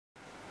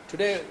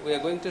Today we are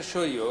going to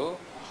show you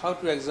how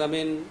to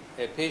examine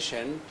a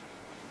patient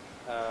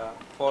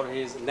for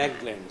his neck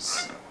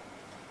glands.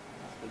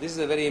 This is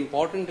a very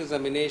important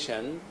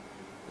examination.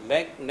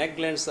 Neck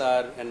glands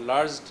are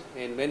enlarged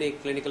in many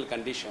clinical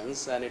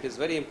conditions, and it is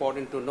very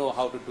important to know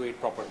how to do it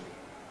properly.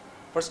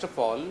 First of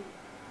all,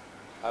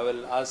 I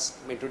will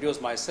introduce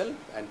myself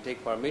and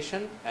take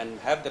permission and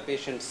have the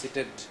patient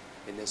seated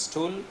in a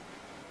stool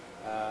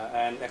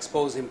and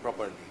expose him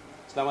properly.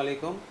 Assalamu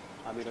alaikum.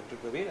 আমি doctor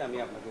কবির, আমি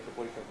আপনাকে একটু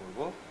পরীক্ষা করব।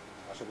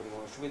 আশা করি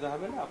কোনো অসুবিধা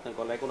হবে না। আপনার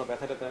গলায় কোনো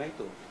ব্যথা ট্যাথা নাই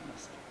তো?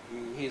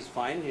 He is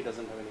fine, he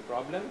doesn't have any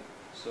problem.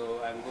 So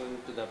I am going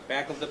to the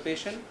back of the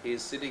patient. He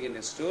is sitting in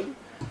a stool,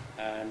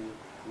 and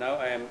now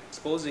I am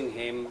exposing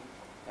him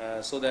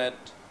so that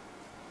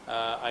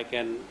I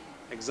can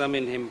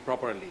examine him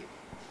properly.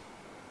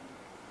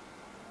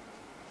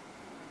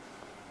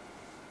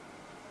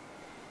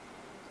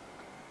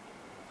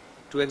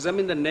 To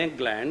examine the neck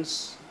glands,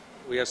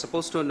 we are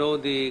supposed to know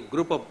the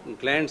group of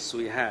glands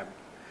we have: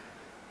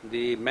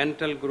 the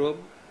mental group,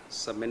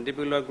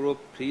 submandibular group,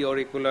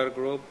 preauricular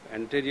group,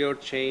 anterior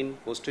chain,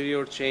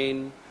 posterior chain,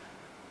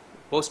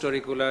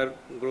 postauricular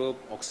group,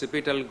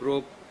 occipital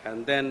group, and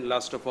then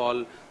last of all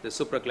the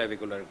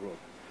supraclavicular group.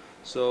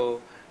 So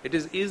it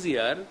is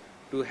easier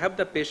to have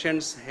the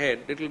patient's head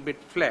little bit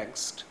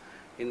flexed.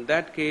 In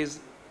that case,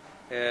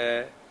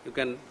 you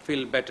can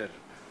feel better.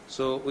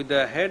 So with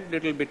the head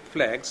little bit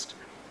flexed,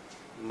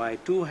 my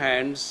two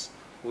hands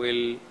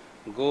will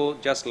go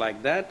just like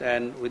that,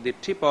 and with the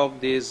tip of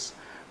this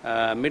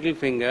middle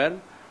finger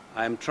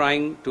I am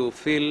trying to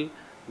feel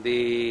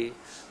the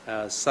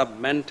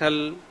submental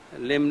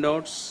lymph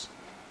nodes,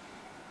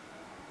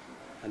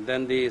 and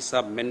then the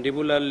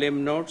submandibular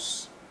lymph nodes,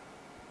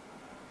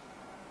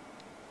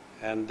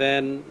 and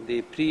then the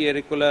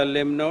preauricular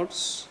lymph nodes,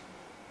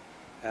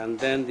 and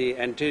then the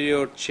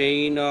anterior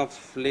chain of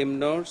lymph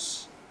nodes.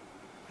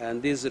 And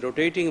this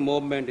rotating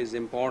movement is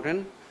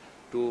important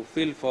to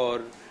feel for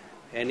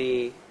any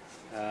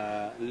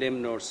lymph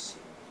nodes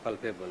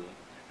palpable.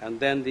 And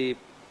then the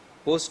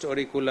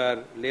postauricular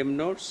lymph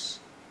nodes,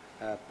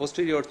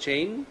 posterior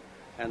chain,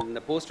 and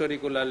the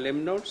postauricular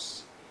lymph nodes.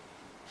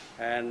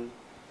 And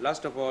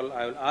last of all,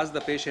 I will ask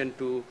the patient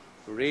to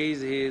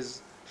raise his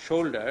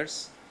shoulders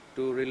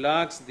to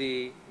relax the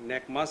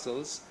neck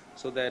muscles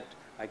so that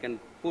I can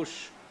push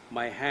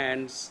my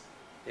hands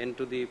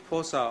into the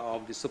fossa of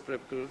the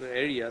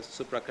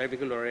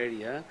supraclavicular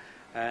area,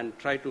 and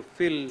try to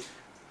feel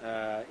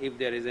if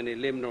there is any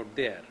lymph node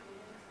there.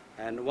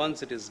 And once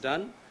it is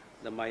done,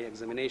 my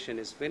examination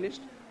is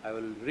finished. I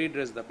will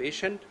redress the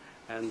patient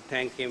and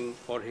thank him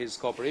for his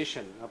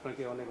cooperation.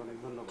 আপনাকে অনেক অনেক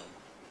ধন্যবাদ।